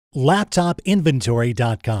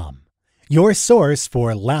LaptopInventory.com, your source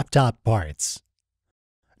for laptop parts.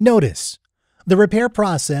 Notice, the repair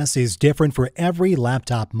process is different for every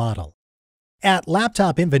laptop model. At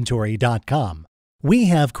LaptopInventory.com, we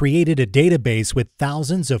have created a database with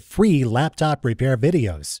thousands of free laptop repair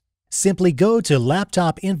videos. Simply go to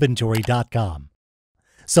LaptopInventory.com.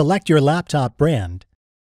 Select your laptop brand,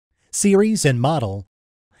 series and model,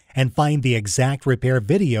 and find the exact repair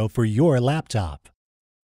video for your laptop.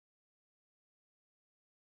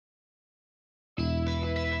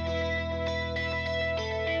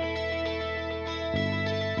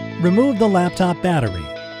 Remove the laptop battery.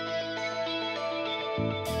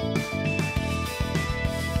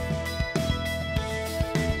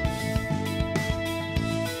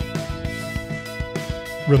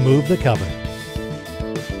 Remove the cover.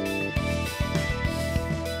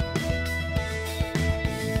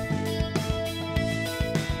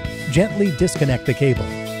 Gently disconnect the cable.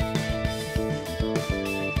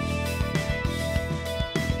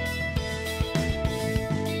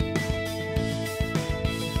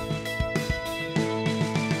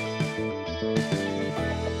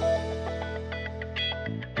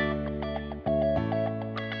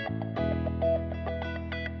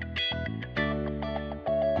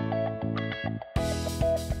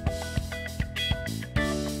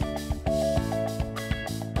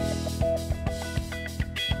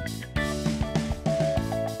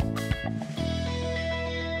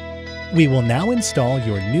 We will now install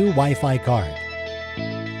your new Wi-Fi card.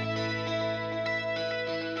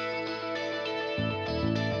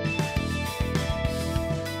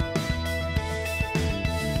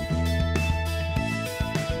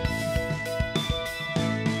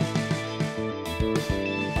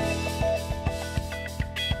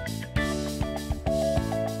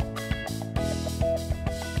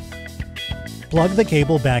 Plug the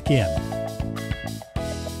cable back in.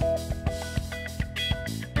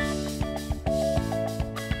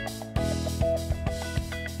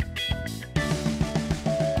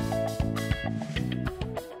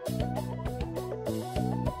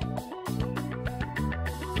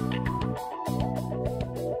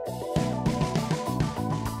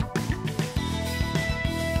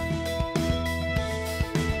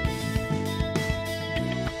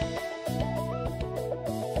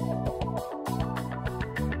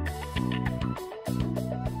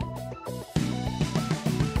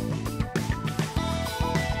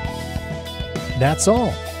 That's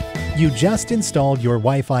all. You just installed your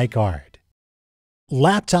Wi-Fi card.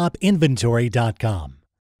 LaptopInventory.com,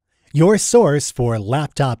 your source for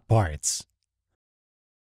laptop parts.